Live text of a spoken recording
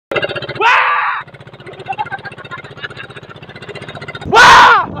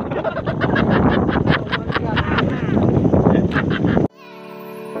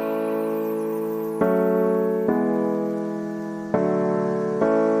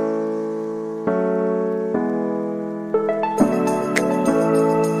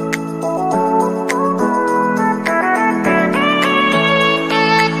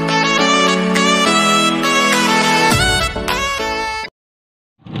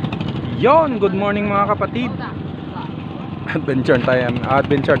Yon, good morning mga kapatid. Adventure time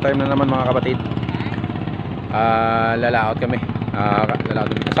na naman mga kapatid. Lalaot kami.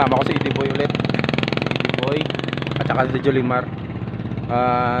 Kasama ko si Idiboy ulit. Idiboy at saka si Jolimar.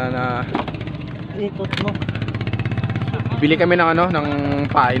 Ikot mo. Bili kami ng ng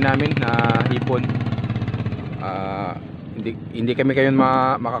pain namin na hipon. Hindi kami kayon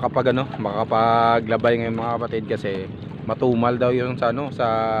makakapaglabay ngayon mga kapatid kasi matumal daw yung sa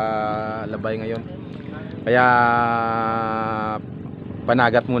labay ngayon. Kaya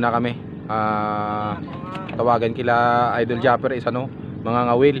panagat muna kami. Tawagan kila Idol Japper is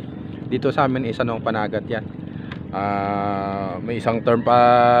Mangangawil. Dito sa amin is panagat yan. May isang term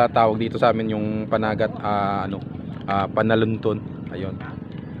pa tawag dito sa amin yung panagat, Panalunton. Ayun.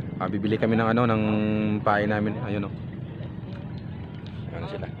 Bibili kami ng ng pain namin. Ayun Ano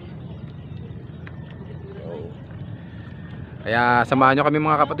sila. Kaya samahan nyo kami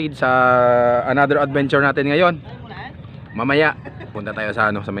mga kapatid sa another adventure natin ngayon. Mamaya punta tayo sa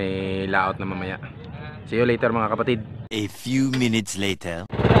sa may laot na mamaya. See you later mga kapatid. A few minutes later.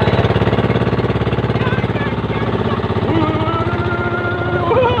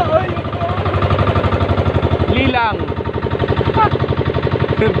 Lilang.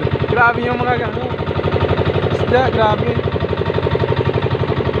 Grabe yung mga isda, grabe.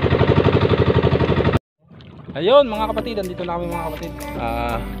 Ayun mga kapatid, andito na kami mga kapatid.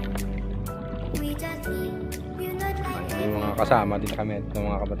 May mga kasama din kami ng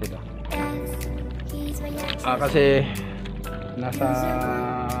mga kapatid. Kasi nasa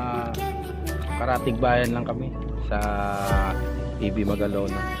Karatig Bayan lang kami sa TV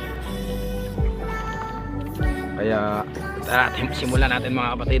Magalona. Kaya simulan natin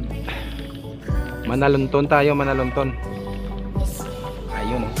mga kapatid. Manalunton tayo, Manalunton.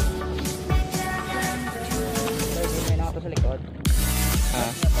 Ayun Sa likod.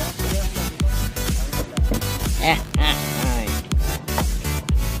 Ay.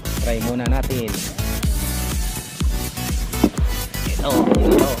 Try muna natin. Ito.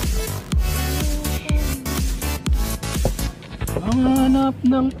 Hanap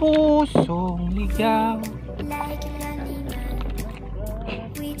ng pusong ligaw.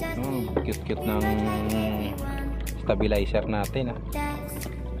 Cute ng stabilizer natin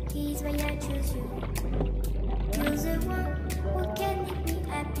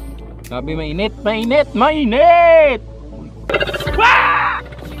Sabi mainit. Wah!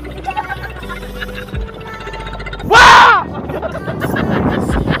 Wah!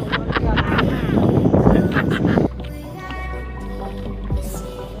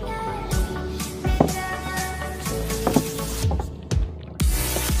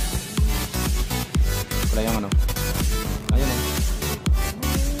 Wala yung ayun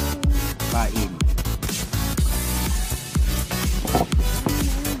pain.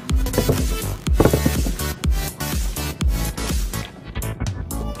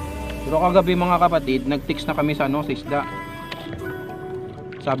 Pero kagabi mga kapatid, nag-text na kami sa sa isda.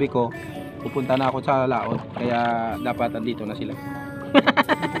 Sabi ko, pupunta na ako sa laot, kaya dapat andito na sila.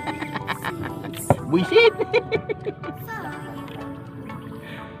 Buisit!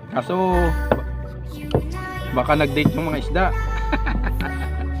 Kaso baka nag-date yung mga isda.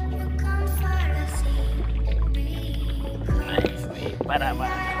 Para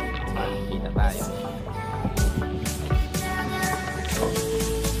kita tayo.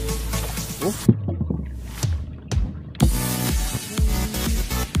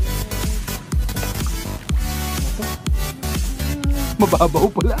 Mababaw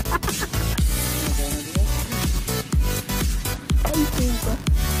pala. Ay, puta.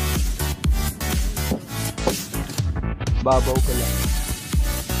 Babaw pala.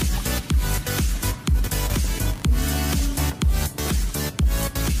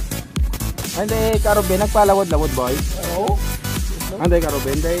 Hindi, Karuben, nagpalawad-lawad boy. Oo. Hindi,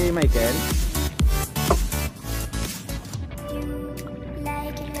 Karuben, hindi, Michael.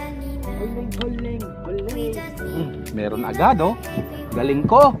 Huling. Meron agad Galing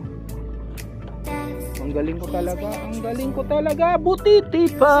ko. Ang galing ko talaga. Butiti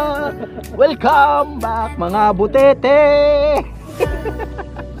pa. Welcome back mga butete.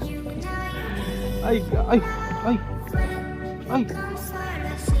 Ay.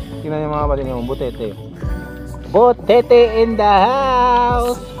 Tingnan niyo mga kapatid yung butete. Butete in the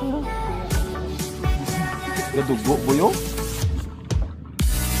house. Gadugo buyo.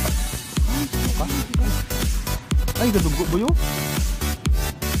 Ay, gadugo buyo.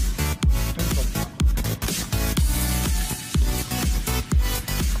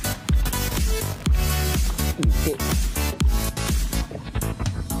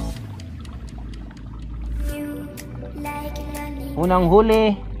 Unang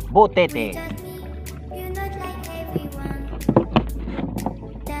huli, butete.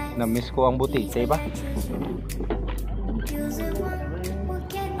 Na-miss ko ang butete ba?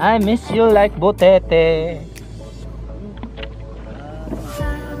 I miss you like butete.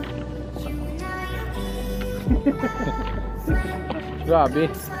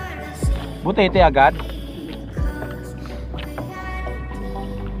 Grabe. Butete agad.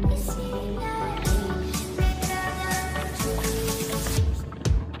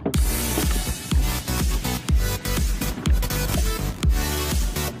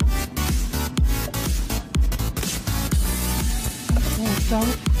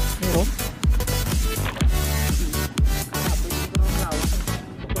 Meron?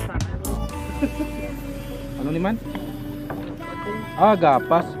 Ano naman? Ah,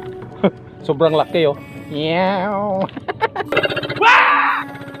 gapas. Sobrang laki oh. Meow. Wah!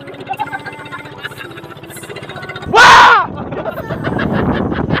 Wah!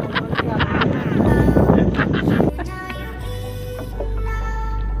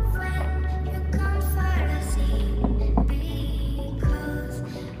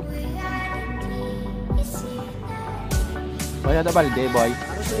 Boy, ada balde, boy.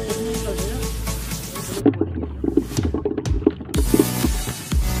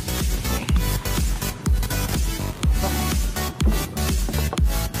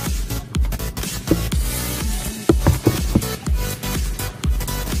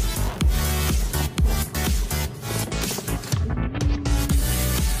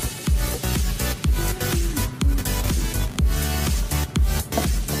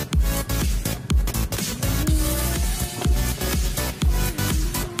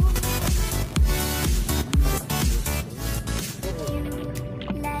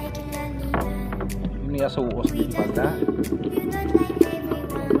 Suos din pala.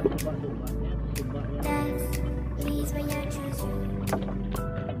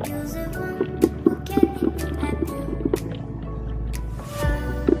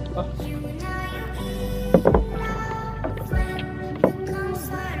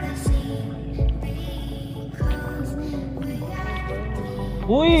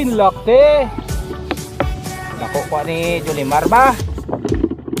 Uy, laki. Dako pa ni Julimar ba?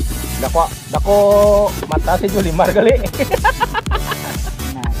 Dako mata si Julimar gali.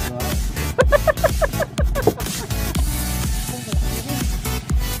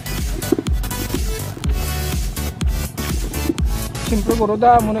 Siyempre guro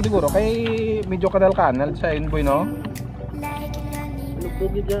da muna siguro kay medyo kanal sa inboy no.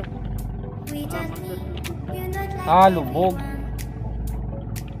 Lubog yun. Ah, lubog.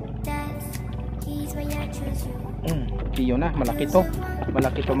 Tiyo na, malaki to.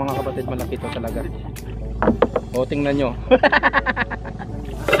 Malaki to mga kapatid, malaki to talaga. O, tingnan nyo.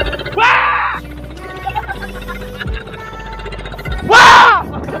 Wah! Wah!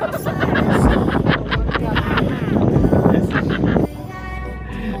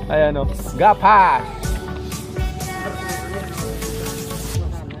 Ayan o, gapas.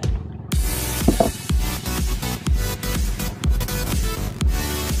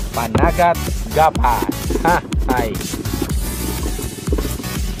 Panagat gapas. Ha, ay.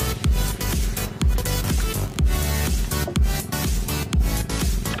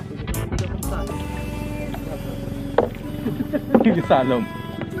 Gisalom.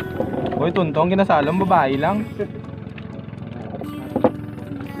 Hoy, tuntong ginasalom babae lang.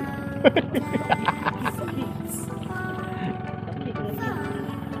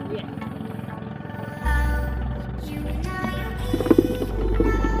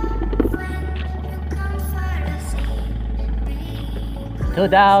 Two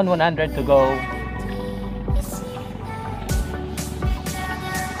down, 100 to go.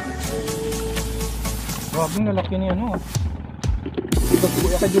 Grabe ang lalaki niya no. Ito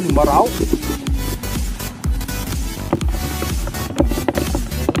kuya ka Julimar raw.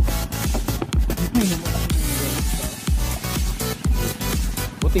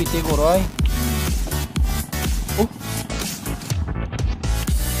 Buti siguro ay. Oh.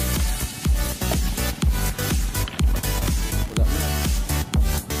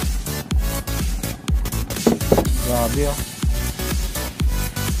 Grabe oh.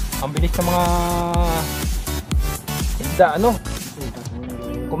 Ang bilis ng mga isda ano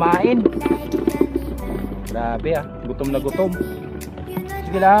kumain. Grabe ah, gutom na gutom.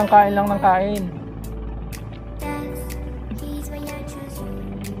 Sige lang, kain lang ng kain.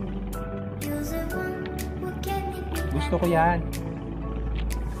 Gusto ko yan.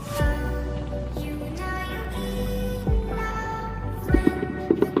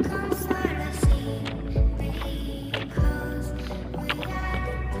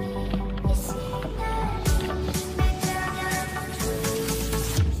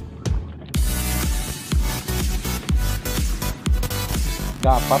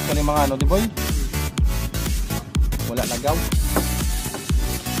 Gapas ka ni mga ano, di boy? Wala lagaw.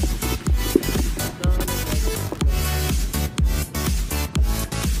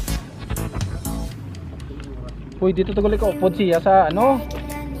 Uy, dito tuloy ko upod siya sa ano.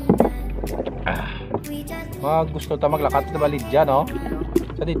 Gusto ta maglakat na balid dyan, no?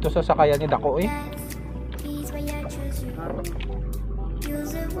 Sa dito sa sakayan ni Dako eh.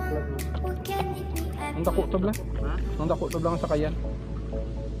 Ang Dako to bla? Ang Dako to bla ang sakayan.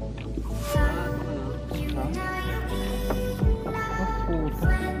 Puto.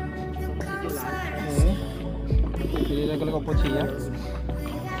 Pili lang ko upod siya.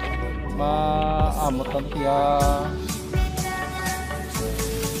 Maamot lang siya.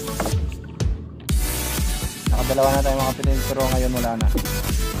 Nakadalawa na tayo mga kapatid, pero ngayon wala na.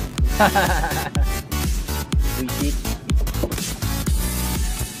 Buisit.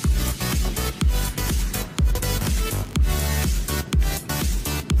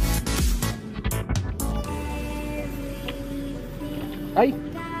 Ay!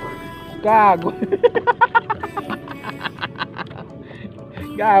 Gago!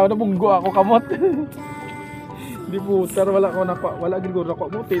 Gago, nabunggo ako kamot. Di putar, wala ko napa. Wala gid ko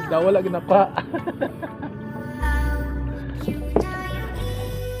nako mo tinda, wala gid napa.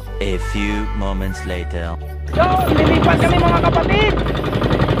 A few moments later. So, lilipat kami mga kapatid.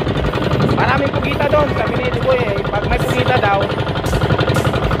 Maraming pugita doon. Sabi ni Boy eh, pag may pugita daw,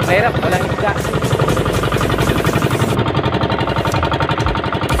 mahirap, walang isda.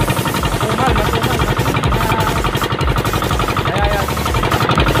 Matumal.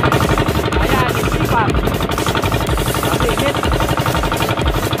 Ayan, isipan. Kasi init.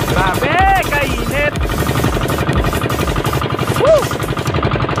 Grabe, kainit. Woo!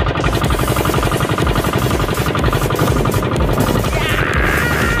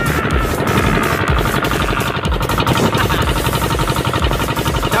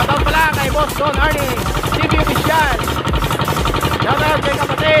 Don Arney TV official. Shoutout kay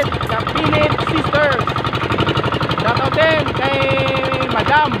kapatid Lapinid Sisters. Shoutout din kay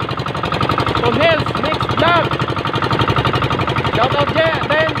Madam Thonelz MixVlog. Shoutout din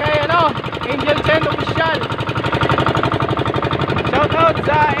kay Angel official. Shoutout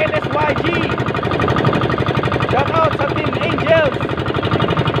sa LSYG. Shoutout sa Team Angels.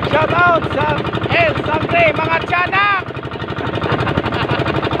 Shoutout sa El Sangre mga tiyanak.